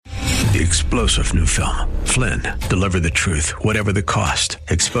the explosive new film, Flynn, Deliver the Truth, Whatever the Cost,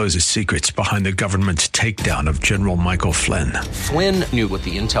 exposes secrets behind the government's takedown of General Michael Flynn. Flynn knew what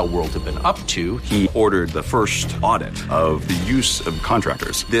the intel world had been up to. He ordered the first audit of the use of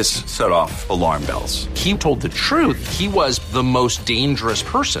contractors. This set off alarm bells. He told the truth. He was the most dangerous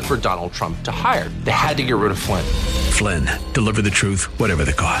person for Donald Trump to hire. They had to get rid of Flynn. Flynn, Deliver the Truth, Whatever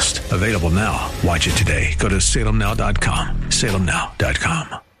the Cost. Available now. Watch it today. Go to salemnow.com.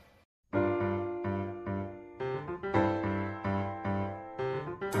 salemnow.com.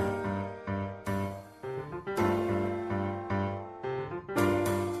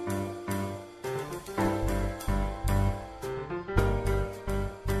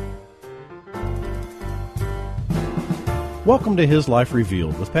 Welcome to His Life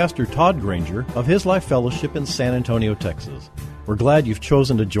Revealed with Pastor Todd Granger of His Life Fellowship in San Antonio, Texas. We're glad you've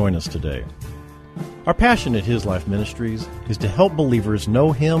chosen to join us today. Our passion at His Life Ministries is to help believers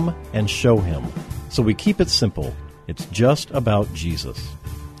know Him and show Him. So we keep it simple. It's just about Jesus.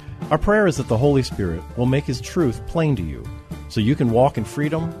 Our prayer is that the Holy Spirit will make His truth plain to you so you can walk in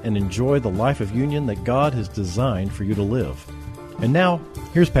freedom and enjoy the life of union that God has designed for you to live. And now,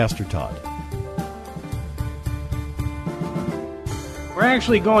 here's Pastor Todd. We're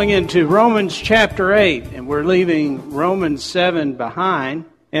actually going into Romans chapter 8, and we're leaving Romans 7 behind.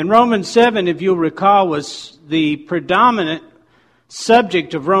 And Romans 7, if you'll recall, was the predominant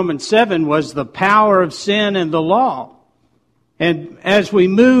subject of Romans 7 was the power of sin and the law. And as we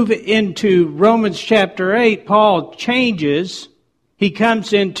move into Romans chapter 8, Paul changes. He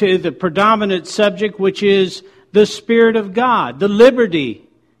comes into the predominant subject, which is the Spirit of God, the liberty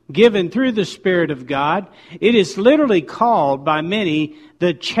given through the Spirit of God. It is literally called by many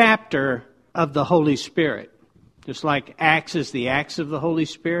the chapter of the Holy Spirit. Just like Acts is the Acts of the Holy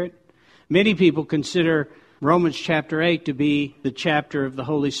Spirit. Many people consider Romans chapter 8 to be the chapter of the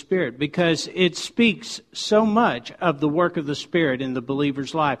Holy Spirit because it speaks so much of the work of the Spirit in the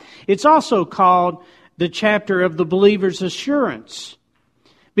believer's life. It's also called the chapter of the believer's assurance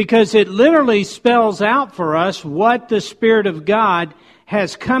because it literally spells out for us what the Spirit of God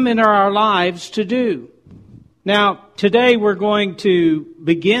has come into our lives to do. Now, today we're going to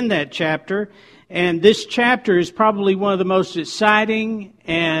begin that chapter, and this chapter is probably one of the most exciting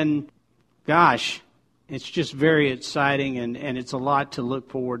and, it's just very exciting, and it's a lot to look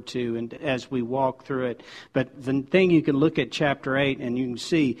forward to and as we walk through it. But the thing you can look at chapter 8 and you can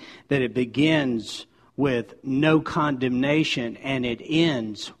see that it begins with no condemnation and it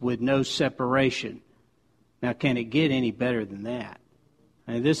ends with no separation. Now, can it get any better than that?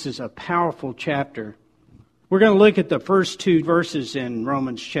 And this is a powerful chapter. We're going to look at the first two verses in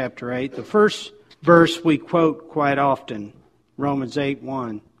Romans chapter 8. The first verse we quote quite often, Romans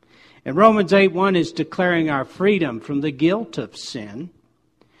 8:1. And Romans 8:1 is declaring our freedom from the guilt of sin.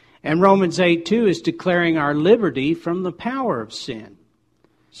 And Romans 8:2 is declaring our liberty from the power of sin.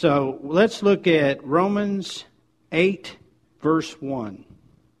 So let's look at Romans 8, verse 1.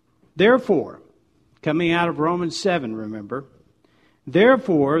 Therefore, coming out of Romans 7, remember,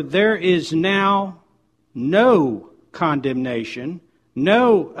 therefore, there is now no condemnation,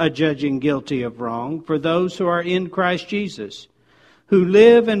 no adjudging guilty of wrong for those who are in Christ Jesus, who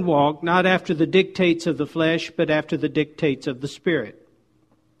live and walk not after the dictates of the flesh, but after the dictates of the Spirit.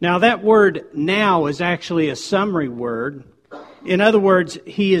 Now, that word now is actually a summary word. In other words,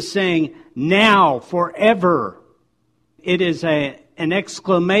 he is saying now, forever. It is an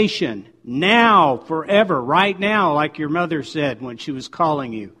exclamation. Now, forever, right now, like your mother said when she was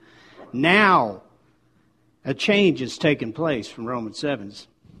calling you. Now, a change has taken place from Romans 7.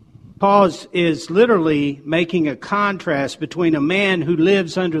 Paul is literally making a contrast between a man who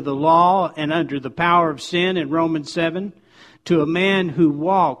lives under the law and under the power of sin in Romans 7 to a man who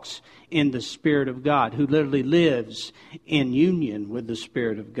walks in the Spirit of God, who literally lives in union with the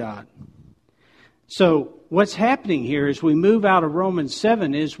Spirit of God. So what's happening here as we move out of Romans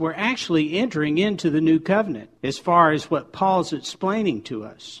 7 is we're actually entering into the new covenant as far as what Paul's explaining to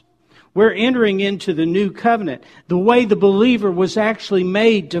us. We're entering into the new covenant, the way the believer was actually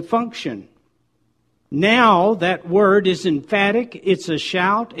made to function. Now, that word is emphatic. It's a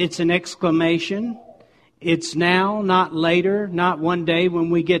shout. It's an exclamation. It's now, not later, not one day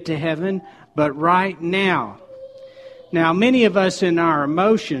when we get to heaven, but right now. Now, many of us in our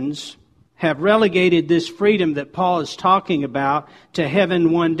emotions have relegated this freedom that Paul is talking about to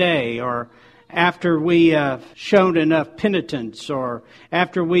heaven one day, or after we have shown enough penitence, or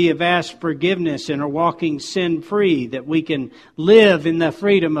after we have asked forgiveness and are walking sin-free, that we can live in the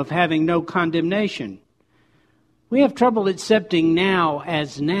freedom of having no condemnation. We have trouble accepting now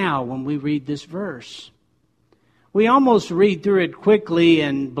as now when we read this verse. We almost read through it quickly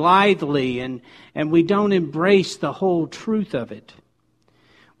and blithely, and we don't embrace the whole truth of it.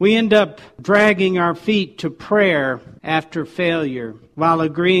 We end up dragging our feet to prayer after failure while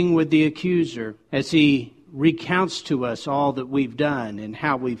agreeing with the accuser as he recounts to us all that we've done and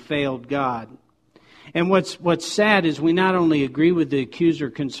how we've failed God. And what's sad is we not only agree with the accuser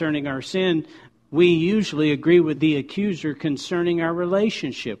concerning our sin, we usually agree with the accuser concerning our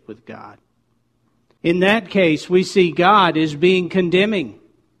relationship with God. In that case, we see God as being condemning.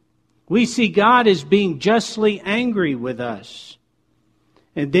 We see God as being justly angry with us.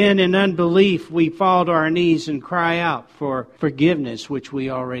 And then in unbelief, we fall to our knees and cry out for forgiveness, which we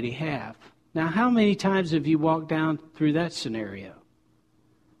already have. Now, how many times have you walked down through that scenario?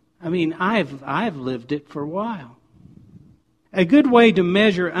 I mean, I've lived it for a while. A good way to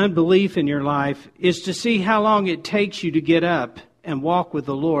measure unbelief in your life is to see how long it takes you to get up and walk with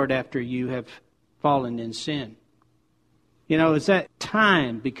the Lord after you have fallen in sin. You know, as that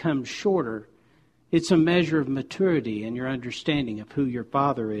time becomes shorter, it's a measure of maturity in your understanding of who your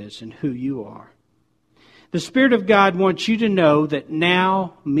Father is and who you are. The Spirit of God wants you to know that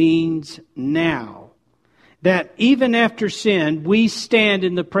now means now. That even after sin, we stand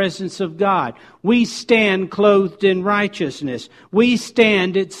in the presence of God. We stand clothed in righteousness. We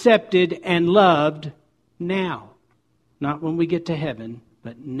stand accepted and loved now. Not when we get to heaven,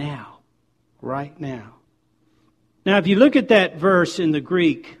 but now. Right now. Now, if you look at that verse in the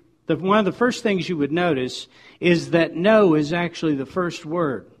Greek, one of the first things you would notice is that no is actually the first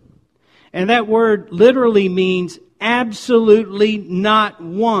word. And that word literally means absolutely not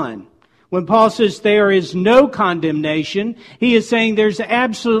one. When Paul says there is no condemnation, he is saying there's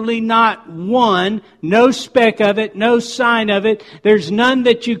absolutely not one, no speck of it, no sign of it. There's none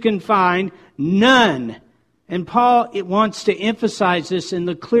that you can find, none. And Paul wants to emphasize this in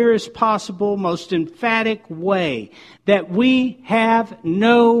the clearest possible, most emphatic way, that we have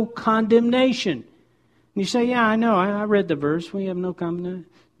no condemnation. And you say, yeah, I know, I read the verse, we have no condemnation.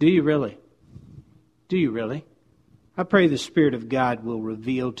 Do you really? Do you really? I pray the Spirit of God will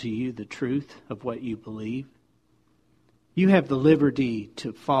reveal to you the truth of what you believe. You have the liberty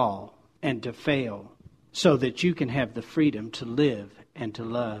to fall and to fail so that you can have the freedom to live and to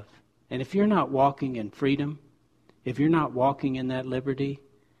love. And if you're not walking in freedom, if you're not walking in that liberty,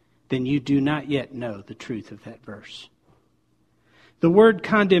 then you do not yet know the truth of that verse. The word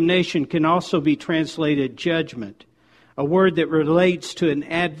condemnation can also be translated judgment, a word that relates to an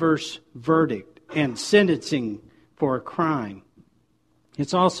adverse verdict and sentencing for a crime.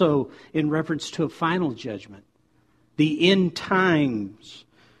 It's also in reference to a final judgment. The end times,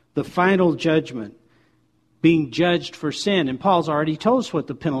 the final judgment, being judged for sin. And Paul's already told us what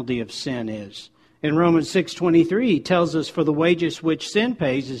the penalty of sin is. In Romans 6:23, he tells us, for the wages which sin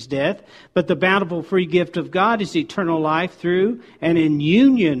pays is death, but the bountiful free gift of God is eternal life through and in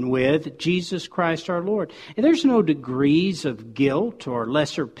union with Jesus Christ our Lord. And there's no degrees of guilt or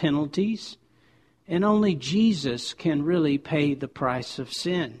lesser penalties. And only Jesus can really pay the price of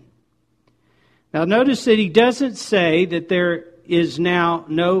sin. Now notice that he doesn't say that there is now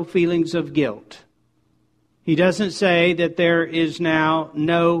no feelings of guilt. He doesn't say that there is now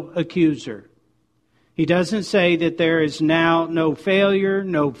no accuser. He doesn't say that there is now no failure,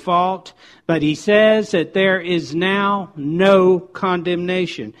 no fault, but he says that there is now no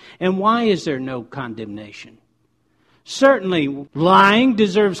condemnation. And why is there no condemnation? Certainly lying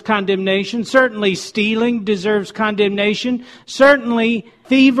deserves condemnation. Certainly stealing deserves condemnation. Certainly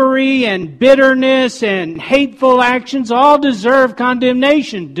thievery and bitterness and hateful actions all deserve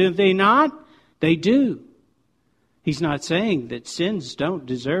condemnation, do they not? They do. He's not saying that sins don't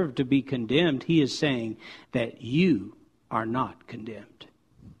deserve to be condemned. He is saying that you are not condemned.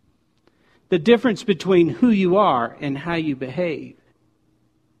 The difference between who you are and how you behave.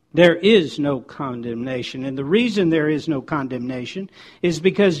 There is no condemnation. And the reason there is no condemnation is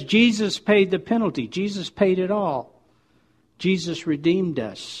because Jesus paid the penalty. Jesus paid it all. Jesus redeemed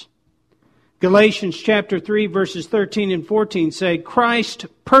us. Galatians chapter 3 verses 13 and 14 say, Christ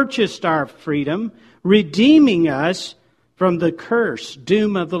purchased our freedom, redeeming us from the curse,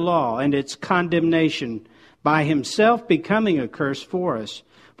 doom of the law, and its condemnation, by himself becoming a curse for us.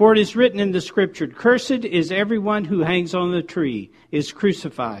 For it is written in the Scripture, cursed is everyone who hangs on the tree, is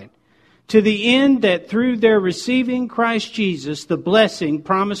crucified, to the end that through their receiving Christ Jesus, the blessing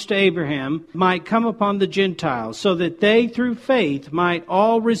promised to Abraham might come upon the Gentiles, so that they through faith might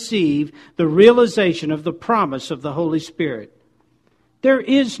all receive the realization of the promise of the Holy Spirit. There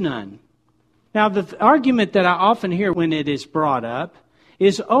is none. Now, the argument that I often hear when it is brought up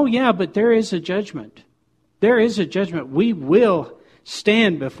is, oh yeah, but there is a judgment. There is a judgment. We will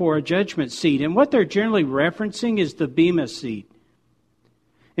stand before a judgment seat. And what they're generally referencing is the Bema seat.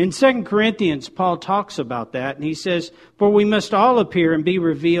 In 2 Corinthians, Paul talks about that, and he says, "For we must all appear and be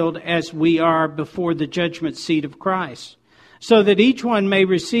revealed as we are before the judgment seat of Christ, so that each one may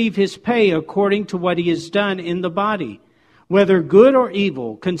receive his pay according to what he has done in the body, whether good or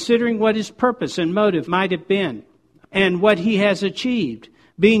evil, considering what his purpose and motive might have been, and what he has achieved,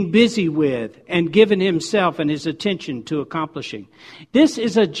 being busy with and given himself and his attention to accomplishing." This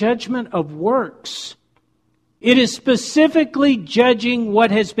is a judgment of works. It is specifically judging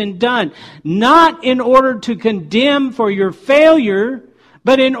what has been done, not in order to condemn for your failure,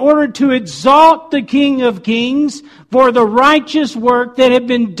 but in order to exalt the King of Kings for the righteous work that had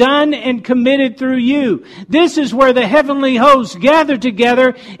been done and committed through you. This is where the heavenly hosts gather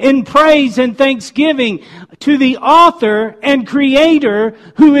together in praise and thanksgiving to the author and creator,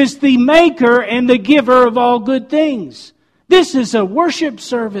 who is the maker and the giver of all good things. This is a worship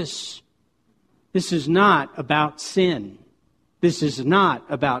service. This is not about sin. This is not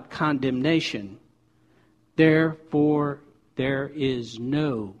about condemnation. Therefore, there is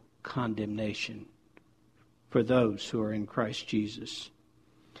no condemnation for those who are in Christ Jesus.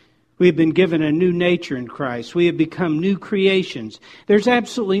 We have been given a new nature in Christ. We have become new creations. There's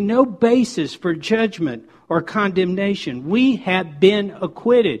absolutely no basis for judgment or condemnation. We have been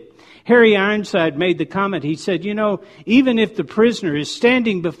acquitted. Harry Ironside made the comment, he said, even if the prisoner is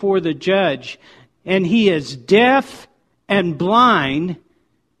standing before the judge and he is deaf and blind,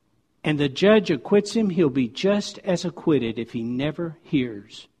 and the judge acquits him, he'll be just as acquitted if he never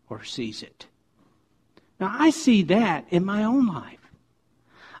hears or sees it. Now, I see that in my own life.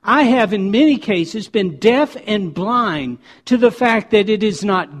 I have in many cases been deaf and blind to the fact that it is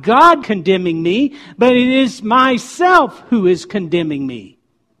not God condemning me, but it is myself who is condemning me.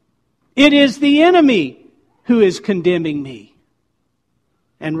 It is the enemy who is condemning me.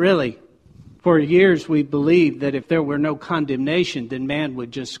 And really, for years we believed that if there were no condemnation, then man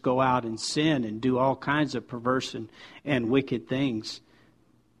would just go out and sin and do all kinds of perverse and wicked things.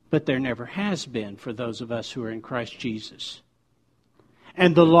 But there never has been for those of us who are in Christ Jesus.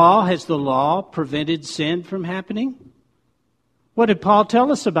 And has the law prevented sin from happening? What did Paul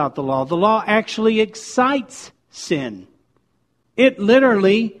tell us about the law? The law actually excites sin.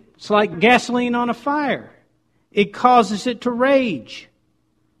 It's like gasoline on a fire. It causes it to rage.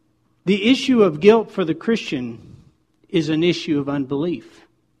 The issue of guilt for the Christian is an issue of unbelief.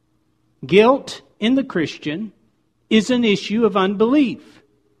 Guilt in the Christian is an issue of unbelief.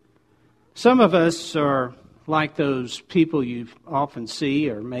 Some of us are like those people you often see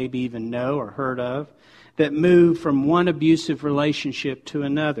or maybe even know or heard of that move from one abusive relationship to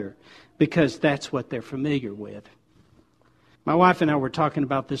another because that's what they're familiar with. My wife and I were talking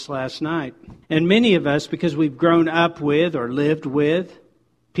about this last night. And many of us, because we've grown up with or lived with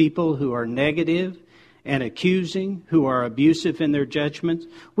people who are negative and accusing, who are abusive in their judgments,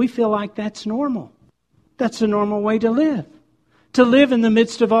 we feel like that's normal. That's a normal way to live. To live in the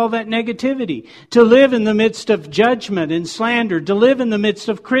midst of all that negativity. To live in the midst of judgment and slander. To live in the midst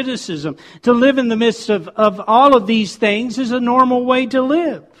of criticism. To live in the midst of all of these things is a normal way to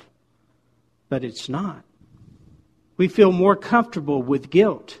live. But it's not. We feel more comfortable with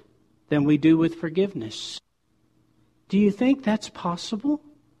guilt than we do with forgiveness. Do you think that's possible?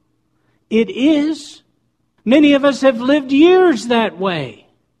 It is. Many of us have lived years that way.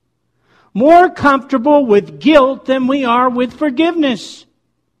 More comfortable with guilt than we are with forgiveness.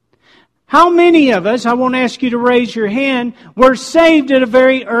 How many of us, I won't ask you to raise your hand, were saved at a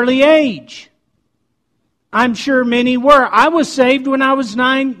very early age? I'm sure many were. I was saved when I was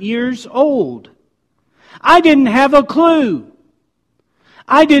 9 years old. I didn't have a clue.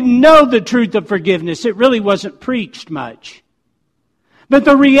 I didn't know the truth of forgiveness. It really wasn't preached much. But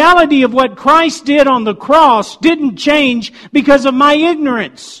the reality of what Christ did on the cross didn't change because of my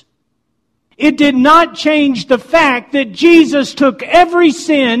ignorance. It did not change the fact that Jesus took every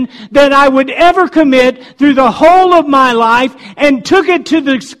sin that I would ever commit through the whole of my life and took it to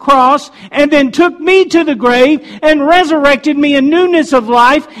the cross and then took me to the grave and resurrected me in newness of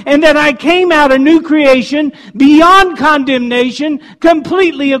life, and that I came out a new creation beyond condemnation,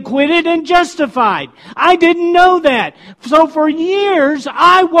 completely acquitted and justified. I didn't know that. So for years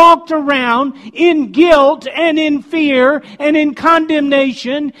I walked around in guilt and in fear and in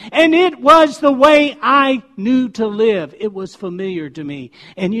condemnation, and it was the way I knew to live. It was familiar to me.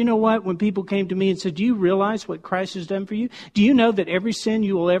 And you know what? When people came to me and said, "Do you realize what Christ has done for you? Do you know that every sin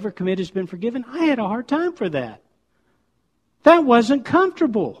you will ever commit has been forgiven?" I had a hard time for that. That wasn't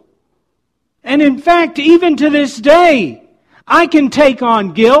comfortable. And in fact, even to this day, I can take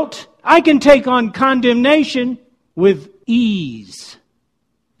on guilt. I can take on condemnation with ease,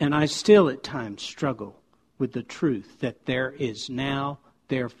 and I still at times struggle with the truth that there is now,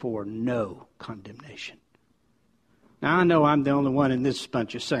 therefore, no condemnation. Now, I know I'm the only one in this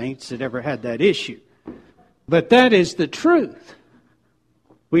bunch of saints that ever had that issue, but that is the truth.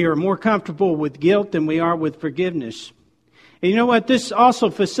 We are more comfortable with guilt than we are with forgiveness. And you know what? This also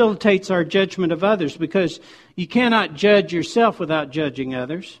facilitates our judgment of others, because you cannot judge yourself without judging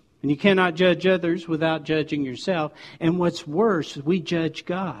others. And you cannot judge others without judging yourself. And what's worse, we judge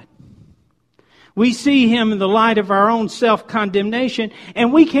God. We see Him in the light of our own self-condemnation,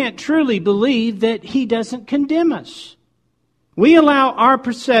 and we can't truly believe that He doesn't condemn us. We allow our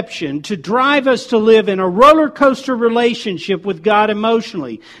perception to drive us to live in a roller coaster relationship with God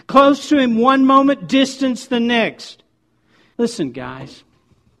emotionally, close to Him one moment, distance the next. Listen, guys,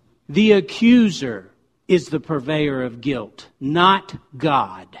 the accuser is the purveyor of guilt, not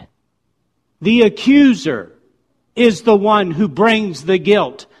God. The accuser is the one who brings the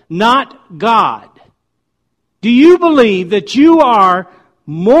guilt, not God. Do you believe that you are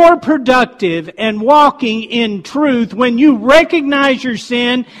more productive and walking in truth when you recognize your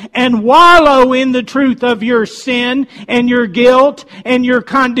sin and wallow in the truth of your sin and your guilt and your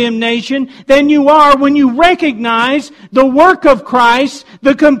condemnation than you are when you recognize the work of Christ,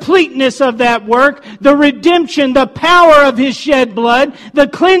 the completeness of that work, the redemption, the power of His shed blood, the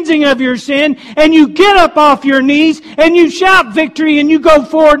cleansing of your sin, and you get up off your knees and you shout victory and you go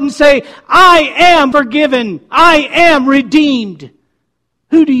forward and say, I am forgiven, I am redeemed.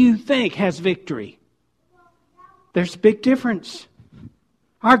 Who do you think has victory? There's a big difference.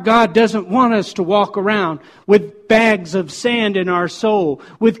 Our God doesn't want us to walk around with bags of sand in our soul,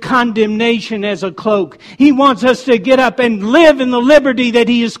 with condemnation as a cloak. He wants us to get up and live in the liberty that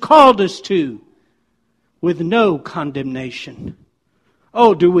He has called us to, with no condemnation.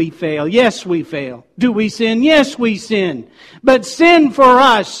 Oh, do we fail? Yes, we fail. Do we sin? Yes, we sin. But sin for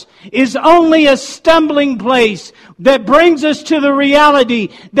us is only a stumbling place that brings us to the reality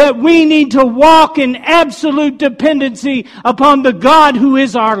that we need to walk in absolute dependency upon the God who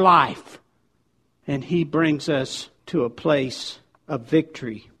is our life. And He brings us to a place of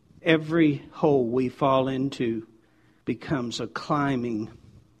victory. Every hole we fall into becomes a climbing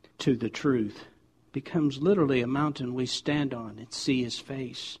to the truth. Becomes literally a mountain we stand on and see His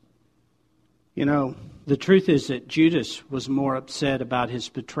face. You know, the truth is that Judas was more upset about his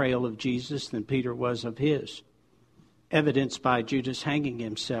betrayal of Jesus than Peter was of his, evidenced by Judas hanging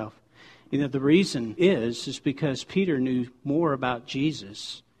himself. You know, the reason is because Peter knew more about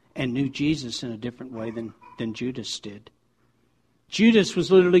Jesus and knew Jesus in a different way than Judas did. Judas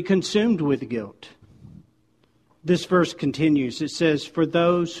was literally consumed with guilt. This verse continues. It says, for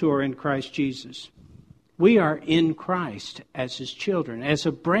those who are in Christ Jesus. We are in Christ as His children, as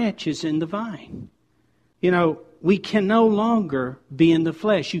a branch is in the vine. You know, we can no longer be in the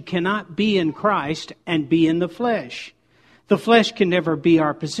flesh. You cannot be in Christ and be in the flesh. The flesh can never be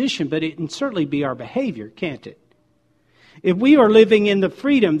our position, but it can certainly be our behavior, can't it? If we are living in the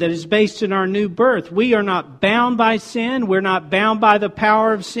freedom that is based in our new birth, we are not bound by sin. We're not bound by the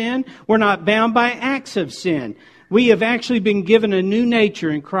power of sin. We're not bound by acts of sin. We have actually been given a new nature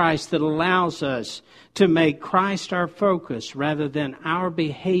in Christ that allows us to make Christ our focus rather than our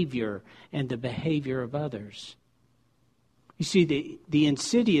behavior and the behavior of others. You see, the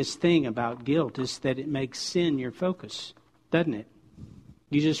insidious thing about guilt is that it makes sin your focus, doesn't it?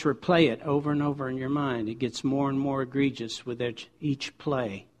 You just replay it over and over in your mind. It gets more and more egregious with each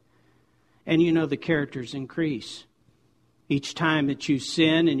play. And you know the characters increase. Each time that you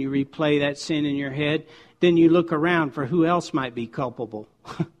sin and you replay that sin in your head, then you look around for who else might be culpable.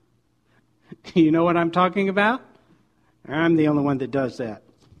 You know what I'm talking about? I'm the only one that does that.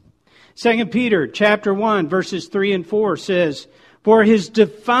 2 Peter chapter 1, verses 3 and 4 says, for His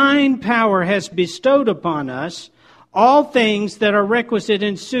divine power has bestowed upon us all things that are requisite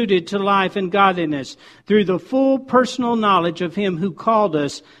and suited to life and godliness, through the full personal knowledge of Him who called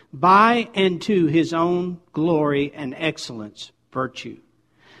us by and to His own glory and excellence, virtue.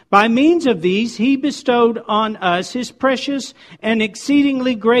 By means of these, He bestowed on us His precious and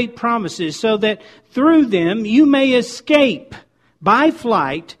exceedingly great promises, so that through them you may escape by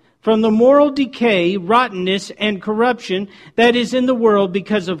flight from the moral decay, rottenness, and corruption that is in the world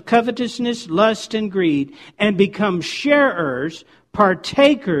because of covetousness, lust, and greed, and become sharers,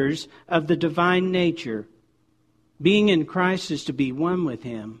 partakers of the divine nature. Being in Christ is to be one with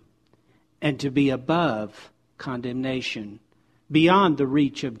Him and to be above condemnation, beyond the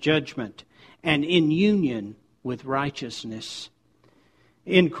reach of judgment, and in union with righteousness.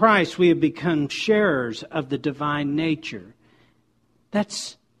 In Christ we have become sharers of the divine nature.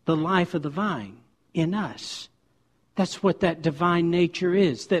 That's the life of the vine in us. That's what that divine nature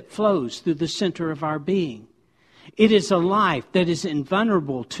is that flows through the center of our being. It is a life that is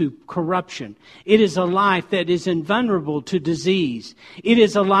invulnerable to corruption. It is a life that is invulnerable to disease. It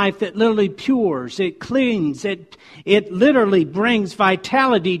is a life that literally pures, it cleans, it literally brings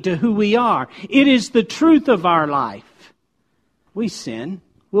vitality to who we are. It is the truth of our life. We sin.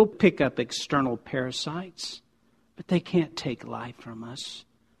 We'll pick up external parasites, but they can't take life from us.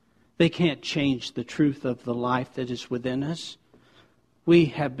 They can't change the truth of the life that is within us. We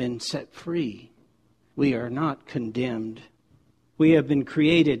have been set free. We are not condemned. We have been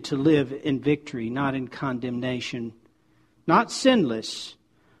created to live in victory, not in condemnation. Not sinless,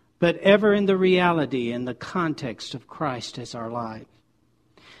 but ever in the reality and the context of Christ as our life.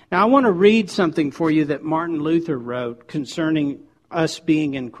 Now I want to read something for you that Martin Luther wrote concerning us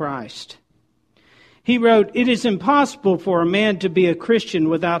being in Christ. He wrote, "It is impossible for a man to be a Christian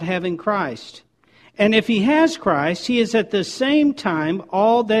without having Christ. And if he has Christ, he is at the same time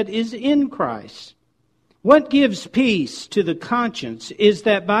all that is in Christ. What gives peace to the conscience is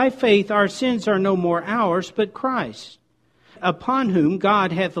that by faith our sins are no more ours, but Christ, upon whom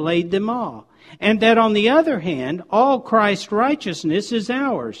God hath laid them all. And that on the other hand, all Christ's righteousness is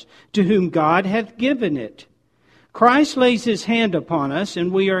ours, to whom God hath given it. Christ lays his hand upon us,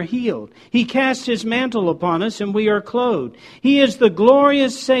 and we are healed. He casts his mantle upon us, and we are clothed. He is the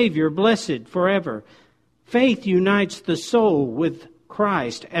glorious Savior, blessed forever. Faith unites the soul with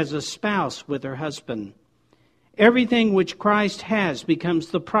Christ as a spouse with her husband. Everything which Christ has becomes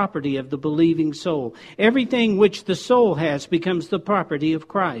the property of the believing soul. Everything which the soul has becomes the property of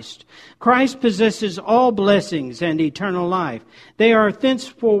Christ. Christ possesses all blessings and eternal life. They are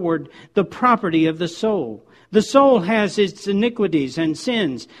thenceforward the property of the soul. The soul has its iniquities and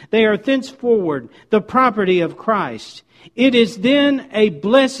sins. They are thenceforward the property of Christ. It is then a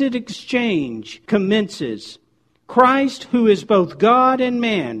blessed exchange commences. Christ, who is both God and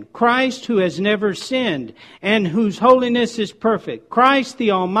man, Christ who has never sinned and whose holiness is perfect, Christ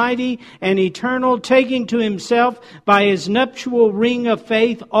the Almighty and Eternal, taking to himself by his nuptial ring of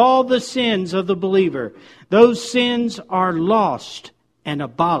faith all the sins of the believer. Those sins are lost and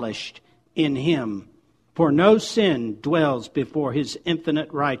abolished in him. For no sin dwells before his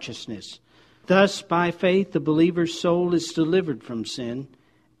infinite righteousness. Thus, by faith, the believer's soul is delivered from sin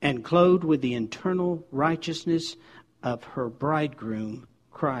and clothed with the eternal righteousness of her bridegroom,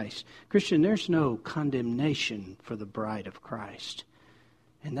 Christ. Christian, there's no condemnation for the bride of Christ.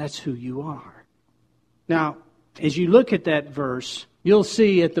 And that's who you are. Now, as you look at that verse, you'll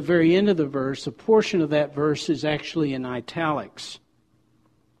see at the very end of the verse, a portion of that verse is actually in italics.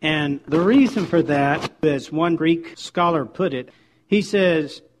 And the reason for that, as one Greek scholar put it, he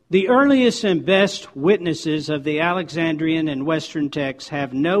says, the earliest and best witnesses of the Alexandrian and Western texts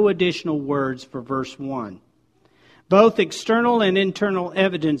have no additional words for verse 1. Both external and internal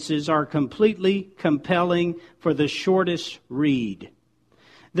evidences are completely compelling for the shortest read.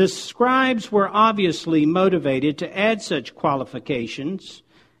 The scribes were obviously motivated to add such qualifications,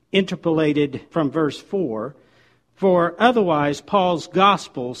 interpolated from verse 4, for otherwise Paul's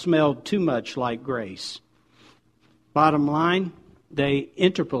gospel smelled too much like grace. Bottom line, they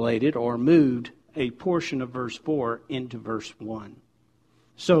interpolated or moved a portion of verse 4 into verse 1.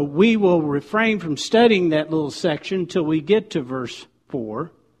 So we will refrain from studying that little section till we get to verse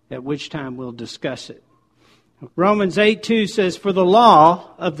 4, at which time we'll discuss it. Romans 8:2 says, "For the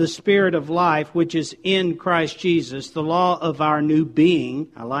law of the Spirit of life, which is in Christ Jesus, the law of our new being,"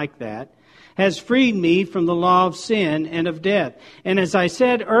 I like that, "has freed me from the law of sin and of death." And as I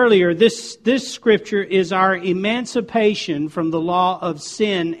said earlier, this scripture is our emancipation from the law of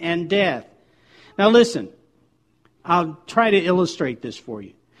sin and death. Now listen, I'll try to illustrate this for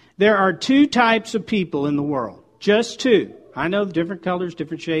you. There are two types of people in the world. Just two. I know different colors,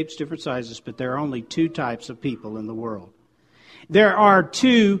 different shapes, different sizes, but there are only two types of people in the world. There are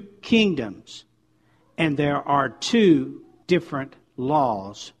two kingdoms, and there are two different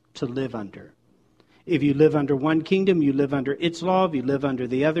laws to live under. If you live under one kingdom, you live under its law. If you live under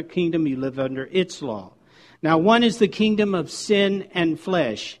the other kingdom, you live under its law. Now, one is the kingdom of sin and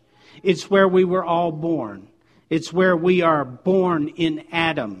flesh. It's where we were all born. It's where we are born in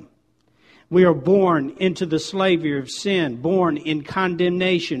Adam. We are born into the slavery of sin, born in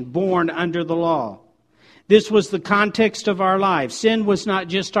condemnation, born under the law. This was the context of our lives. Sin was not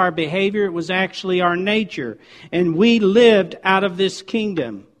just our behavior, it was actually our nature. And we lived out of this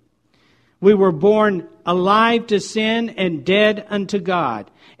kingdom. We were born alive to sin and dead unto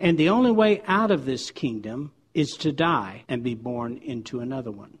God. And the only way out of this kingdom is to die and be born into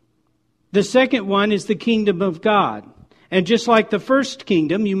another one. The second one is the kingdom of God. And just like the first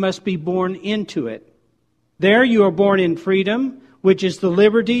kingdom, you must be born into it. There you are born in freedom, which is the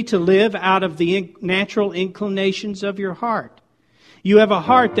liberty to live out of the natural inclinations of your heart. You have a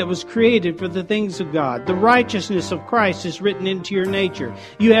heart that was created for the things of God. The righteousness of Christ is written into your nature.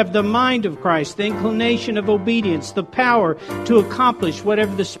 You have the mind of Christ, the inclination of obedience, the power to accomplish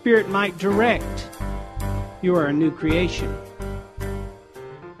whatever the Spirit might direct. You are a new creation.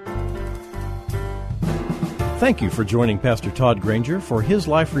 Thank you for joining Pastor Todd Granger for His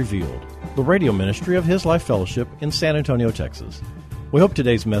Life Revealed, the radio ministry of His Life Fellowship in San Antonio, Texas. We hope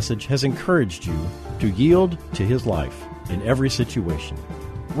today's message has encouraged you to yield to His life in every situation,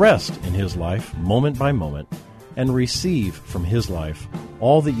 rest in His life moment by moment, and receive from His life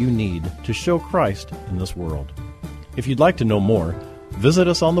all that you need to show Christ in this world. If you'd like to know more, visit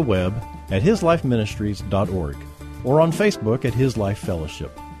us on the web at hislifeministries.org or on Facebook at His Life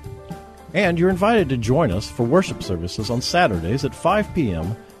Fellowship. And you're invited to join us for worship services on Saturdays at 5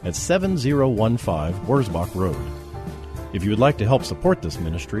 p.m. at 7015 Wurzbach Road. If you would like to help support this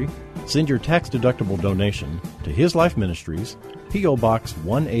ministry, send your tax-deductible donation to His Life Ministries, P.O. Box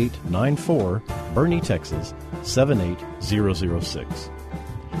 1894, Boerne, Texas, 78006.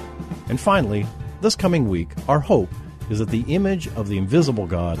 And finally, this coming week, our hope is that the image of the invisible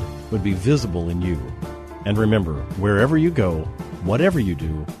God would be visible in you. And remember, wherever you go, whatever you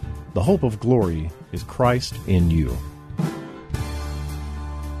do, the hope of glory is Christ in you.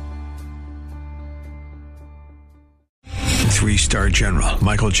 Three-star General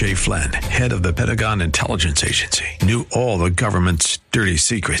Michael J. Flynn, head of the Pentagon Intelligence Agency, knew all the government's dirty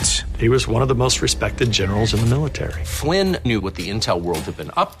secrets. He was one of the most respected generals in the military. Flynn knew what the intel world had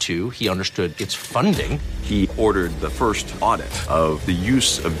been up to. He understood its funding. He ordered the first audit of the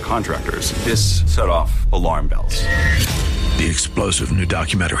use of contractors. This set off alarm bells. The explosive new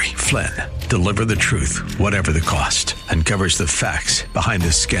documentary, Flynn, Deliver the Truth, Whatever the Cost, uncovers the facts behind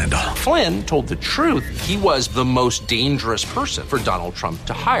this scandal. Flynn told the truth. He was the most dangerous person for Donald Trump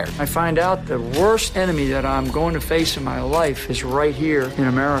to hire. I find out the worst enemy that I'm going to face in my life is right here in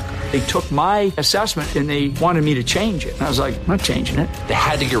America. They took my assessment and they wanted me to change it. And I was like, I'm not changing it. They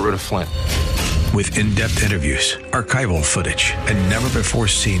had to get rid of Flynn. With in-depth interviews, archival footage, and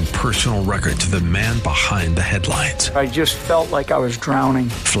never-before-seen personal records of the man behind the headlines. I just felt like I was drowning.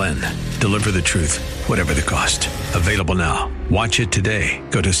 Flynn, Deliver the Truth, Whatever the Cost. Available now. Watch it today.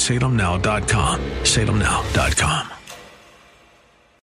 Go to salemnow.com. salemnow.com.